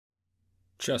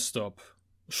Chest up,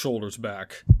 shoulders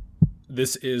back.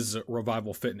 This is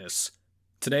Revival Fitness.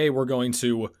 Today we're going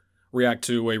to react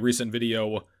to a recent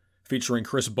video featuring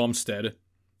Chris Bumstead.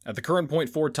 At the current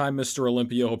point, 4-time Mr.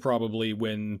 Olympia, he'll probably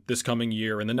win this coming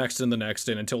year and the next and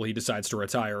until he decides to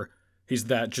retire. He's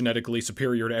that genetically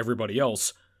superior to everybody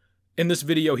else. In this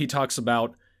video, he talks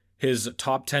about his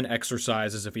top 10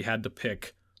 exercises if he had to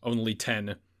pick only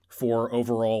 10 for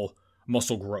overall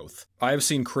muscle growth. I have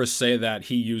seen Chris say that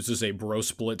he uses a bro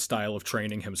split style of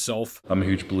training himself. I'm a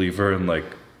huge believer in the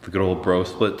good old bro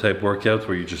split type workouts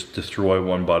where you just destroy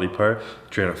one body part,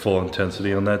 train at full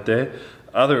intensity on that day.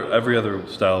 Every other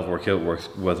style of workout works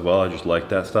well. I just like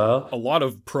that style. A lot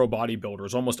of pro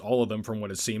bodybuilders, almost all of them from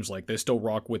what it seems like, they still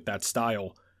rock with that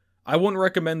style. I wouldn't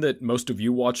recommend that most of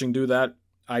you watching do that.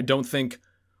 I don't think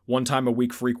 1 time a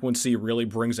week frequency really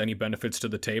brings any benefits to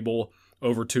the table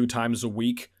over 2 times a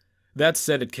week. That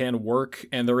said, it can work,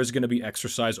 and there is going to be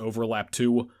exercise overlap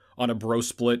too on a bro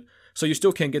split, so you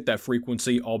still can get that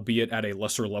frequency, albeit at a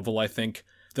lesser level, I think,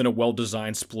 than a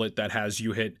well-designed split that has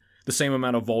you hit the same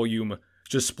amount of volume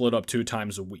just split up 2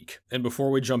 times a week. And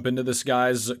before we jump into this,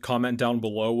 guys, comment down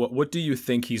below, what do you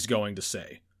think he's going to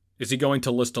say? Is he going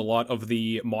to list a lot of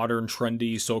the modern,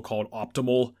 trendy, so-called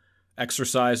optimal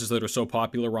exercises that are so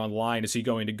popular online? Is he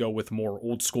going to go with more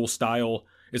old-school style?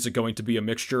 Is it going to be a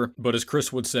mixture? But as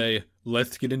Chris would say,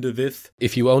 let's get into this.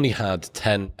 If you only had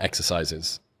 10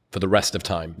 exercises for the rest of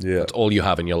time, that's all you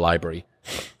have in your library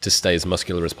to stay as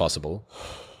muscular as possible,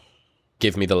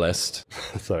 give me the list.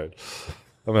 Sorry.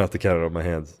 I'm going to have to count it on my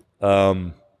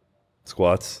hands.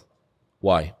 Squats.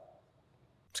 Why?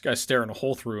 This guy's staring a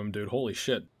hole through him, dude. Holy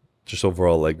shit. Just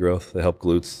overall leg growth. They help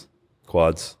glutes,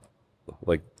 quads,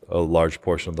 like a large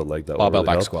portion of the leg that Barbell will really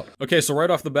back help. squat. Okay, so right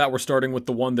off the bat, we're starting with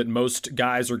the one that most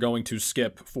guys are going to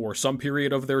skip for some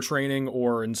period of their training,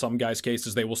 or in some guys'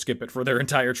 cases, they will skip it for their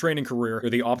entire training career.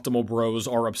 The optimal bros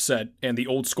are upset, and the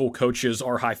old school coaches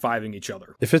are high-fiving each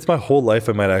other. If it's my whole life,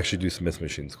 I might actually do Smith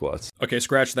machine squats. Okay,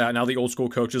 scratch that. Now the old school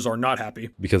coaches are not happy.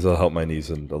 Because it'll help my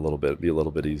knees and be a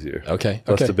little bit easier. Okay.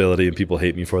 Less stability, and people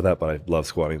hate me for that, but I love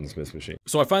squatting the Smith machine.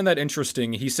 So I find that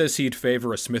interesting. He says he'd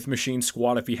favor a Smith machine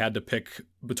squat if he had to pick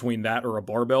between that or a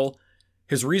barbell.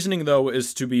 His reasoning, though,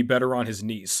 is to be better on his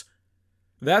knees.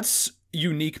 That's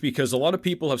unique because a lot of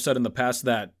people have said in the past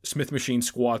that Smith machine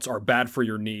squats are bad for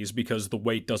your knees because the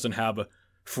weight doesn't have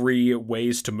free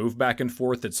ways to move back and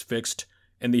forth. It's fixed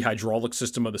in the hydraulic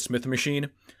system of the Smith machine.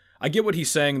 I get what he's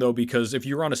saying, though, because if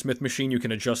you're on a Smith machine, you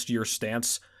can adjust your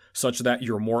stance such that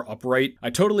you're more upright. I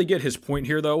totally get his point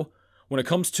here, though. When it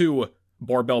comes to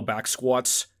barbell back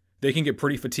squats, they can get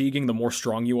pretty fatiguing the more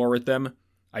strong you are at them.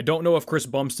 I don't know if Chris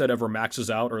Bumstead ever maxes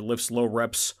out or lifts low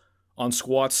reps on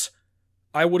squats.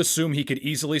 I would assume he could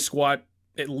easily squat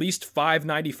at least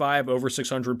 595 over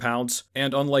 600 pounds.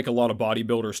 And unlike a lot of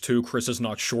bodybuilders too, Chris is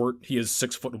not short. He is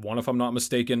 6'1" if I'm not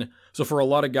mistaken. So for a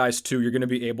lot of guys too, you're going to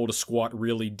be able to squat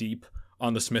really deep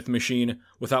on the Smith machine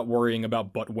without worrying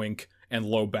about butt wink and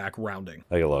low back rounding.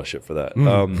 I get a lot of shit for that.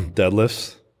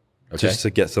 Deadlifts. Okay. Just to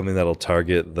get something that'll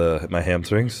target my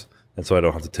hamstrings. And so I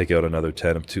don't have to take out another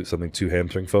 10 of something too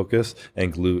hamstring focused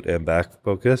and glute and back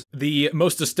focused. The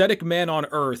most aesthetic man on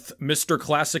earth, Mr.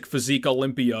 Classic Physique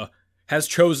Olympia, has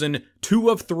chosen 2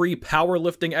 of 3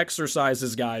 powerlifting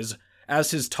exercises, guys,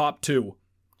 as his top 2.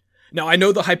 Now, I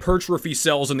know the hypertrophy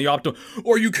cells and the optimal...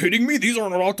 Are you kidding me? These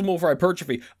aren't optimal for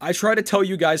hypertrophy. I try to tell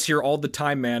you guys here all the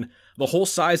time, man. The whole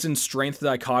size and strength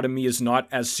dichotomy is not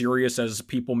as serious as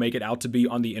people make it out to be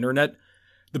on the internet.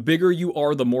 The bigger you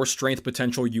are, the more strength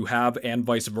potential you have, and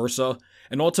vice versa.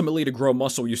 And ultimately, to grow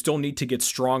muscle, you still need to get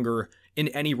stronger in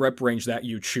any rep range that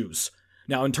you choose.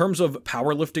 Now, in terms of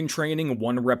powerlifting training,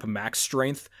 1 rep max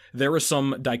strength, there is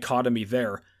some dichotomy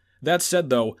there. That said,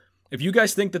 though, if you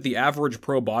guys think that the average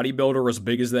pro bodybuilder, as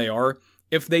big as they are,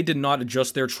 if they did not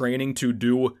adjust their training to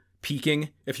do peaking,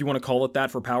 if you want to call it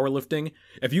that for powerlifting,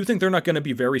 if you think they're not going to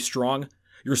be very strong,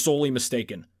 you're solely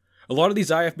mistaken. A lot of these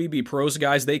IFBB pros,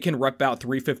 guys, they can rep out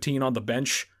 315 on the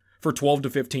bench for 12 to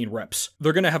 15 reps.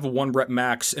 They're going to have a 1 rep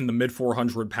max in the mid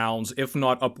 400 pounds, if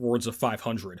not upwards of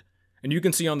 500. And you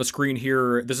can see on the screen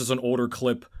here, this is an older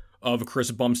clip of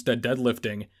Chris Bumstead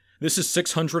deadlifting. This is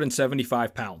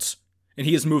 675 pounds, and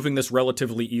he is moving this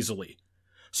relatively easily.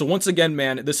 So once again,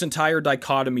 man, this entire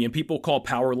dichotomy, and people call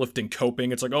powerlifting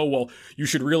coping. It's like, oh, well, you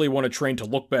should really want to train to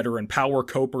look better and power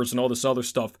copers and all this other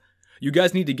stuff. You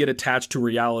guys need to get attached to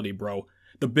reality, bro.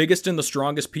 The biggest and the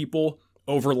strongest people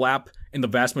overlap in the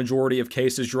vast majority of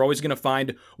cases. You're always going to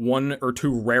find 1 or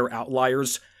 2 rare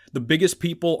outliers. The biggest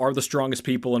people are the strongest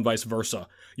people and vice versa.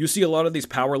 You see a lot of these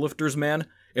powerlifters, man,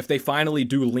 if they finally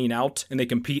do lean out and they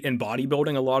compete in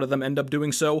bodybuilding, a lot of them end up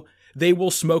doing so, they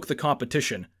will smoke the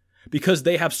competition because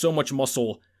they have so much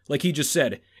muscle, like he just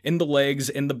said, in the legs,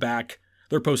 in the back,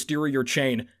 their posterior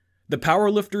chain. The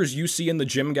powerlifters you see in the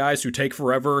gym, guys, who take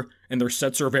forever and their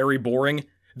sets are very boring,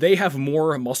 they have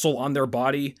more muscle on their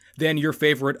body than your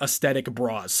favorite aesthetic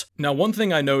bras. Now, one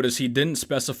thing I noticed, he didn't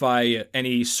specify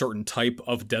any certain type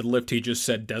of deadlift, he just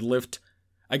said deadlift.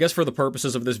 I guess for the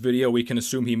purposes of this video, we can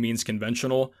assume he means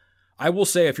conventional. I will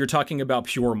say, if you're talking about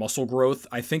pure muscle growth,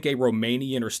 I think a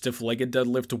Romanian or stiff-legged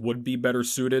deadlift would be better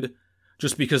suited,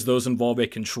 just because those involve a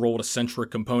controlled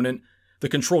eccentric component. The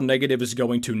control negative is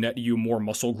going to net you more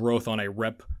muscle growth on a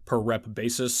rep per rep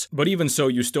basis, but even so,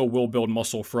 you still will build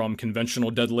muscle from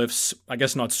conventional deadlifts. I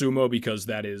guess not sumo because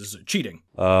that is cheating.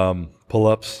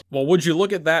 Pull-ups. Well, would you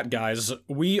look at that, guys?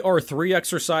 We are 3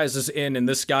 exercises in, and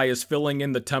this guy is filling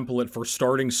in the template for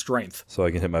starting strength. So I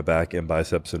can hit my back and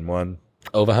biceps in one.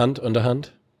 Overhand,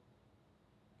 underhand?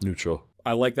 Neutral.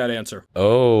 I like that answer.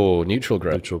 Oh, neutral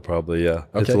grip. Neutral probably, yeah.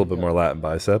 Okay. It's a little bit more lat and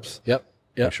biceps. Yep.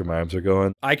 Yep. Make sure my arms are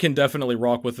going. I can definitely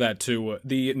rock with that too.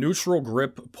 The neutral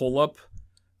grip pull-up,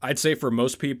 I'd say for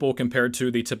most people compared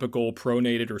to the typical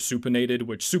pronated or supinated,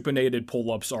 which supinated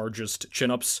pull-ups are just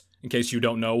chin-ups, in case you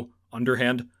don't know,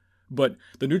 underhand. But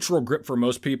the neutral grip for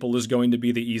most people is going to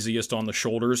be the easiest on the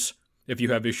shoulders, if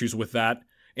you have issues with that.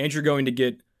 And you're going to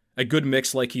get a good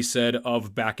mix, like he said,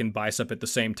 of back and bicep at the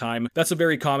same time. That's a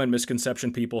very common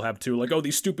misconception people have too, like, oh,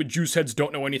 these stupid juice heads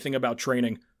don't know anything about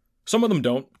training. Some of them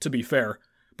don't, to be fair.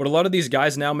 But a lot of these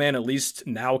guys now, man, at least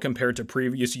now compared to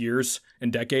previous years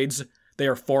and decades, they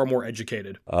are far more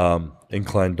educated.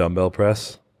 Incline dumbbell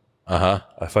press. Uh-huh.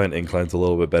 I find incline's a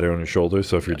little bit better on your shoulders,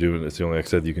 so if you're doing it's the only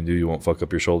exercise you can do, you won't fuck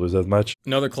up your shoulders as much.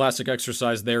 Another classic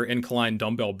exercise there, incline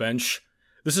dumbbell bench.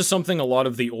 This is something a lot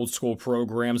of the old school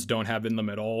programs don't have in them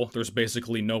at all. There's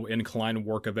basically no incline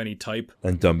work of any type.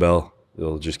 And dumbbell.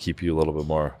 It'll just keep you a little bit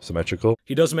more symmetrical.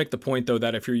 He does make the point, though,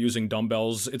 that if you're using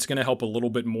dumbbells, it's going to help a little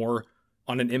bit more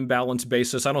on an imbalance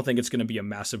basis. I don't think it's going to be a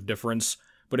massive difference.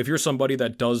 But if you're somebody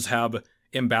that does have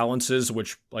imbalances,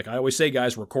 which, like I always say,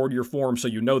 guys, record your form so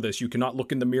you know this. You cannot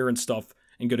look in the mirror and stuff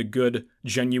and get a good,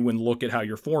 genuine look at how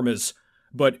your form is.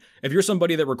 But if you're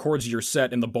somebody that records your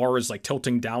set and the bar is like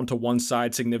tilting down to one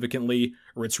side significantly,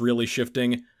 or it's really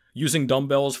shifting, using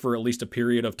dumbbells for at least a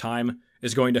period of time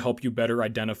is going to help you better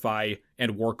identify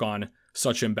and work on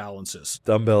such imbalances.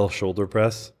 Dumbbell shoulder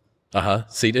press. Uh-huh.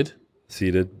 Seated?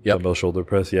 Seated. Yep. Dumbbell shoulder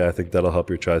press. Yeah, I think that'll help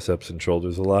your triceps and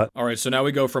shoulders a lot. All right, so now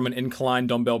we go from an incline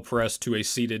dumbbell press to a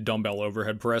seated dumbbell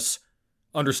overhead press.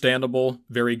 Understandable.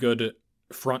 Very good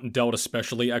front and delt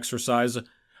especially exercise.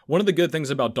 One of the good things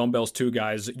about dumbbells too,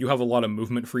 guys, you have a lot of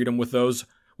movement freedom with those,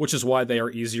 which is why they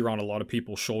are easier on a lot of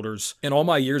people's shoulders. In all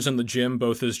my years in the gym,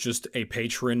 both as just a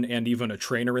patron and even a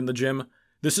trainer in the gym,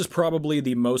 this is probably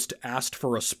the most asked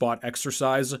for a spot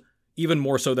exercise, even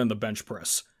more so than the bench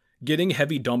press. Getting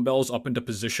heavy dumbbells up into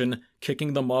position,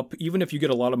 kicking them up, even if you get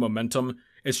a lot of momentum,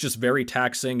 it's just very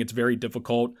taxing, it's very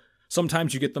difficult.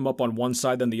 Sometimes you get them up on one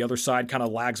side, then the other side kind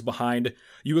of lags behind.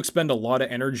 You expend a lot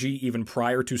of energy even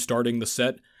prior to starting the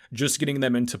set, just getting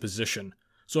them into position.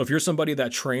 So if you're somebody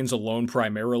that trains alone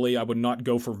primarily, I would not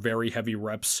go for very heavy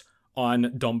reps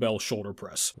on dumbbell shoulder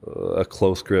press. A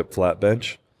close grip flat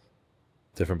bench.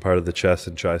 Different part of the chest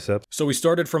and tricep. So we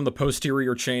started from the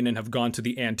posterior chain and have gone to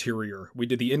the anterior. We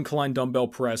did the incline dumbbell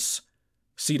press,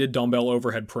 seated dumbbell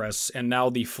overhead press, and now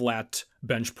the flat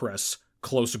bench press,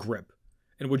 close grip.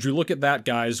 And would you look at that,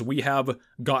 guys, we have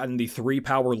gotten the 3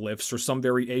 power lifts, or some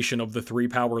variation of the 3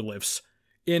 power lifts,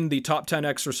 in the top 10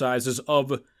 exercises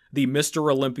of the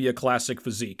Mr. Olympia Classic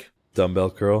Physique. Dumbbell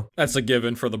curl. That's a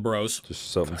given for the bros.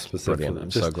 Just something specific. Brilliant.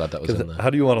 I'm so glad that was in there. How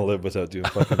do you want to live without doing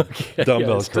fucking dumbbell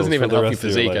curls? It doesn't even for the help you rest of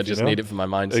your physique. life, I just you know? need it for my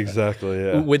mindset. Exactly,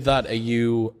 yeah. With that, are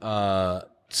you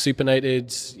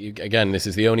supinated? Again, this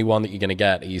is the only one that you're going to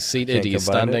get. Are you seated? Can't Are you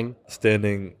combine standing? it.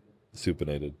 Standing,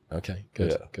 supinated. Okay,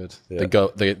 good, Yeah. good. Yeah.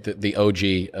 The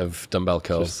OG of dumbbell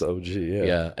curls. Just OG, yeah.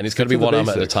 Yeah, and it's got to be Stick to one the arm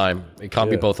at a basics. time. It can't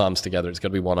be Yeah. both arms together. It's got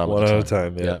to be one arm One at at a a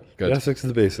time. time, yeah. Good. Yeah, stick to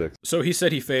the basics. So he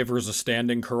said he favors a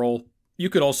standing curl. You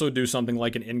could also do something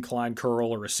like an incline curl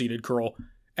or a seated curl.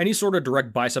 Any sort of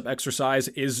direct bicep exercise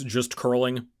is just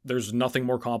curling. There's nothing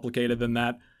more complicated than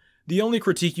that. The only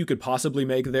critique you could possibly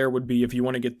make there would be if you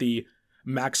want to get the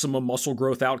maximum muscle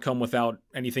growth outcome without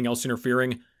anything else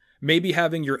interfering, maybe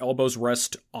having your elbows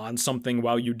rest on something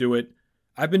while you do it.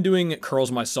 I've been doing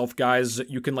curls myself, guys.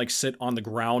 You can like sit on the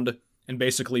ground and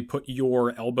basically put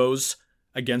your elbows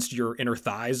against your inner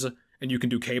thighs, and you can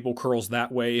do cable curls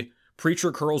that way.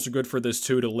 Preacher curls are good for this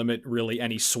too, to limit really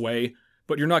any sway,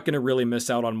 but you're not going to really miss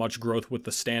out on much growth with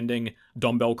the standing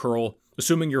dumbbell curl,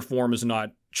 assuming your form is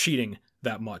not cheating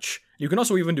that much. You can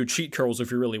also even do cheat curls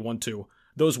if you really want to.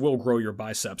 Those will grow your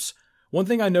biceps. One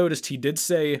thing I noticed, he did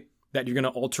say that you're going to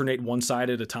alternate one side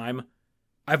at a time.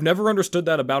 I've never understood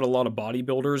that about a lot of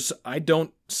bodybuilders. I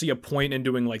don't see a point in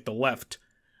doing like the left,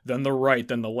 then the right,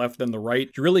 then the left, then the right.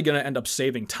 You're really going to end up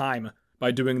saving time by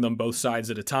doing them both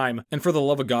sides at a time. And for the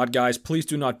love of God, guys, please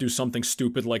do not do something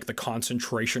stupid like the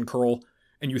concentration curl,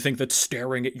 and you think that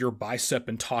staring at your bicep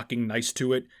and talking nice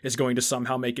to it is going to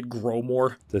somehow make it grow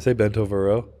more. Did I say bent over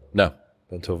row? No.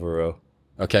 Bent over row.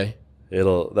 Okay.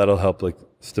 That'll help like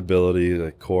stability,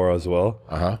 like core as well.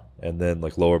 Uh-huh. And then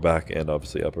like lower back and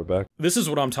obviously upper back. This is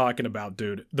what I'm talking about,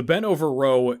 dude. The bent over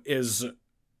row is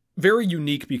very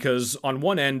unique because on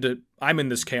one end, I'm in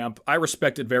this camp. I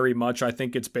respect it very much. I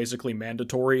think it's basically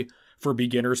mandatory for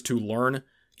beginners to learn.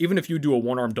 Even if you do a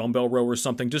one-arm dumbbell row or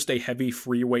something, just a heavy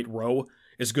free weight row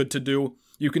is good to do.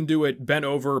 You can do it bent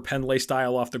over, Pendlay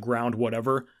style off the ground,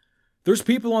 whatever. There's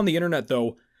people on the internet,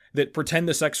 though, that pretend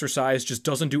this exercise just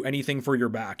doesn't do anything for your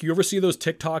back. You ever see those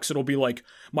TikToks? It'll be like,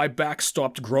 my back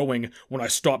stopped growing when I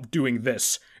stopped doing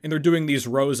this. And they're doing these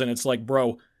rows, and it's like,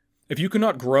 bro, if you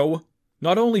cannot grow,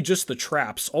 not only just the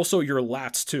traps, also your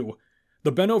lats too.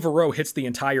 The bent over row hits the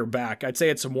entire back. I'd say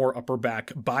it's a more upper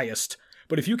back biased.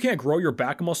 But if you can't grow your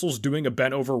back muscles doing a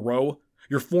bent over row,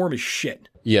 your form is shit.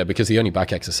 Yeah, because the only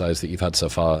back exercise that you've had so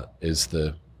far is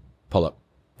the pull-up.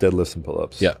 Deadlifts and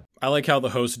pull-ups. Yeah. I like how the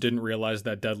host didn't realize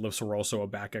that deadlifts were also a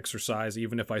back exercise,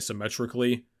 even if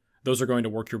isometrically. Those are going to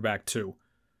work your back too.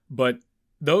 But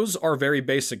those are very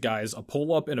basic, guys. A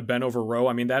pull-up and a bent over row,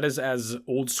 I mean, that is as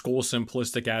old school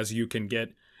simplistic as you can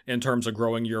get in terms of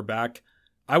growing your back.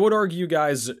 I would argue,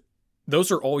 guys,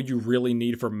 those are all you really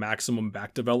need for maximum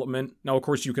back development. Now, of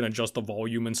course, you can adjust the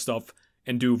volume and stuff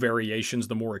and do variations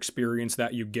the more experience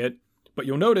that you get. But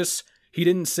you'll notice he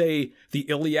didn't say the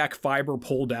iliac fiber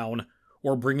pull down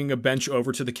or bringing a bench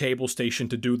over to the cable station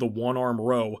to do the one-arm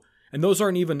row. And those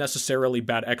aren't even necessarily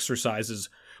bad exercises.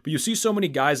 But you see so many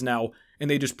guys now, and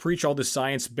they just preach all this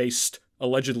science-based,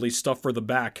 allegedly, stuff for the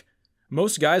back.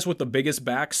 Most guys with the biggest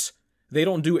backs, they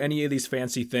don't do any of these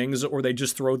fancy things, or they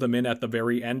just throw them in at the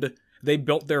very end. They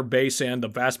built their base and the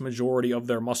vast majority of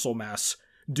their muscle mass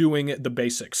doing the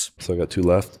basics. So I got 2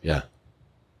 left. Yeah.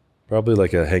 Probably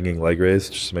like a hanging leg raise,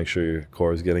 just to make sure your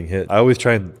core is getting hit. I always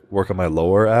try and work on my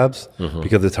lower abs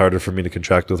because it's harder for me to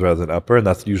contract those rather than upper, and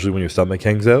that's usually when your stomach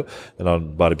hangs out. And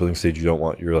on bodybuilding stage, you don't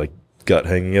want your like gut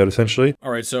hanging out essentially.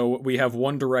 All right, so we have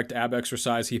one direct ab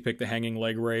exercise. He picked the hanging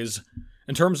leg raise.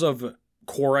 In terms of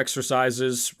core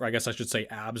exercises, or I guess I should say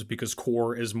abs, because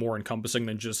core is more encompassing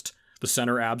than just the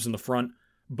center abs in the front.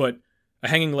 But a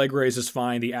hanging leg raise is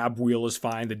fine. The ab wheel is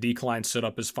fine. The decline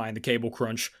sit-up is fine. The cable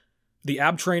crunch. The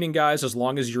ab training, guys, as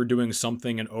long as you're doing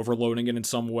something and overloading it in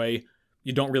some way,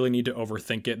 you don't really need to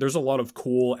overthink it. There's a lot of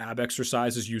cool ab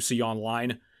exercises you see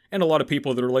online, and a lot of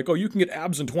people that are like, oh, you can get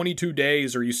abs in 22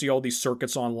 days, or you see all these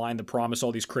circuits online that promise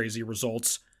all these crazy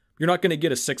results. You're not going to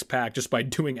get a six-pack just by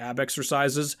doing ab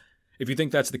exercises. If you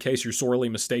think that's the case, you're sorely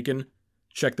mistaken.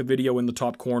 Check the video in the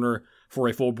top corner for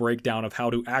a full breakdown of how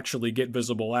to actually get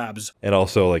visible abs. And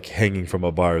also, like, hanging from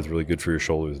a bar is really good for your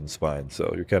shoulders and spine,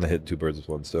 so you're kind of hitting 2 birds with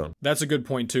 1 stone. That's a good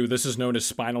point, too. This is known as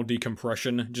spinal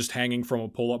decompression, just hanging from a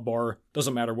pull-up bar.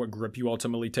 Doesn't matter what grip you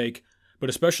ultimately take, but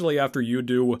especially after you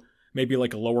do maybe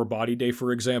like a lower body day,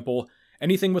 for example,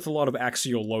 anything with a lot of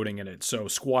axial loading in it. So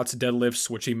squats, deadlifts,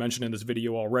 which he mentioned in this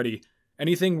video already,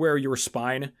 anything where your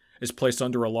spine is placed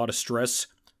under a lot of stress,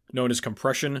 known as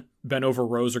compression. Bent over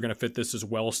rows are going to fit this as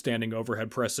well, standing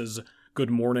overhead presses, good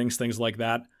mornings, things like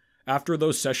that. After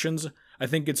those sessions, I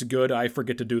think it's good. I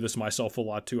forget to do this myself a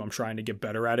lot too. I'm trying to get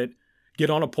better at it. Get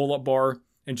on a pull-up bar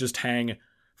and just hang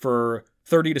for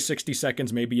 30 to 60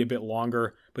 seconds, maybe a bit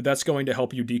longer, but that's going to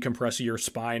help you decompress your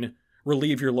spine,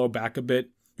 relieve your low back a bit.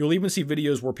 You'll even see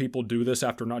videos where people do this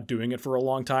after not doing it for a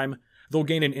long time. They'll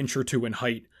gain an inch or 2 in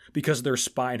height because their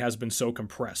spine has been so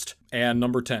compressed. And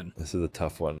number 10. This is a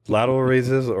tough one. Lateral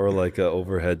raises or like a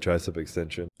overhead tricep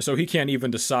extension? So he can't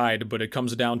even decide, but it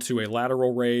comes down to a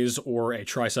lateral raise or a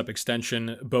tricep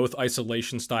extension, both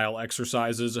isolation style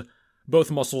exercises, both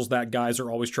muscles that guys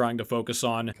are always trying to focus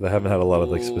on. I haven't had a lot of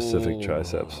like specific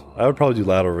triceps. I would probably do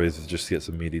lateral raises just to get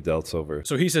some meaty delts over.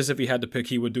 So he says if he had to pick,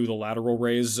 he would do the lateral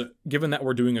raise. Given that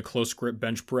we're doing a close grip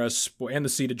bench press and the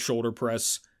seated shoulder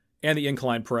press and the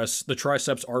incline press, the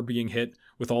triceps are being hit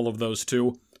with all of those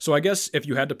too. So I guess if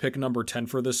you had to pick number 10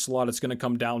 for this slot, it's going to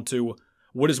come down to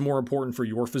what is more important for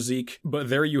your physique. But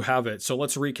there you have it. So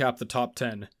let's recap the top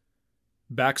 10.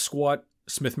 Back squat,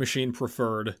 Smith machine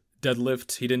preferred.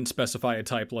 Deadlift, he didn't specify a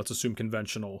type, let's assume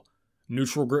conventional.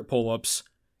 Neutral grip pull-ups,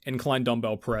 incline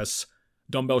dumbbell press,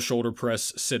 dumbbell shoulder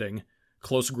press sitting,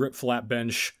 close grip flat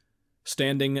bench,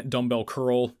 standing dumbbell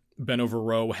curl, bent over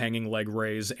row, hanging leg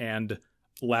raise, and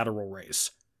lateral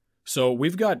raise. So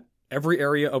we've got every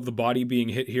area of the body being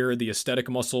hit here. The aesthetic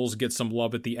muscles get some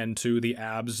love at the end too. The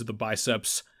abs, the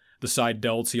biceps, the side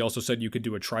delts. He also said you could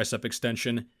do a tricep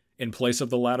extension in place of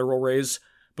the lateral raise.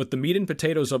 But the meat and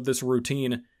potatoes of this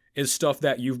routine is stuff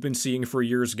that you've been seeing for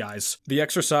years, guys. The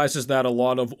exercises that a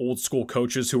lot of old school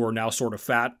coaches who are now sort of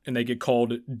fat, and they get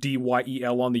called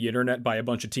DYEL on the internet by a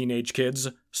bunch of teenage kids,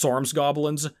 SARMs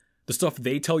goblins, the stuff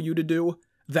they tell you to do,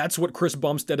 that's what Chris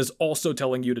Bumstead is also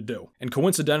telling you to do. And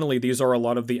coincidentally, these are a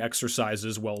lot of the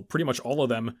exercises, well, pretty much all of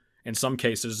them, in some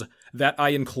cases, that I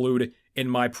include in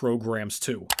my programs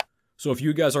too. So if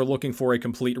you guys are looking for a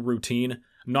complete routine,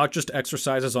 not just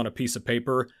exercises on a piece of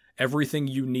paper, everything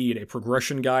you need, a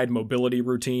progression guide, mobility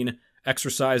routine,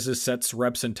 exercises, sets,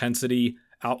 reps, intensity,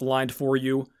 outlined for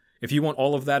you. If you want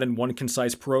all of that in one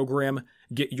concise program,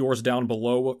 get yours down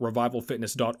below,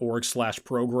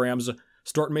 revivalfitness.org/programs.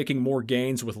 Start making more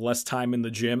gains with less time in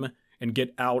the gym, and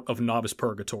get out of novice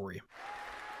purgatory.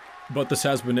 But this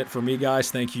has been it for me,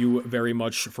 guys. Thank you very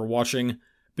much for watching.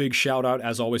 Big shout out,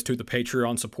 as always, to the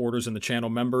Patreon supporters and the channel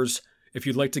members. If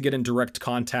you'd like to get in direct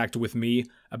contact with me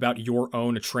about your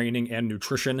own training and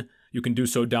nutrition, you can do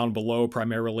so down below,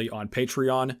 primarily on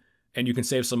Patreon, and you can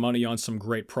save some money on some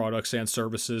great products and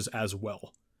services as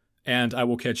well. And I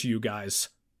will catch you guys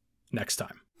next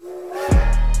time.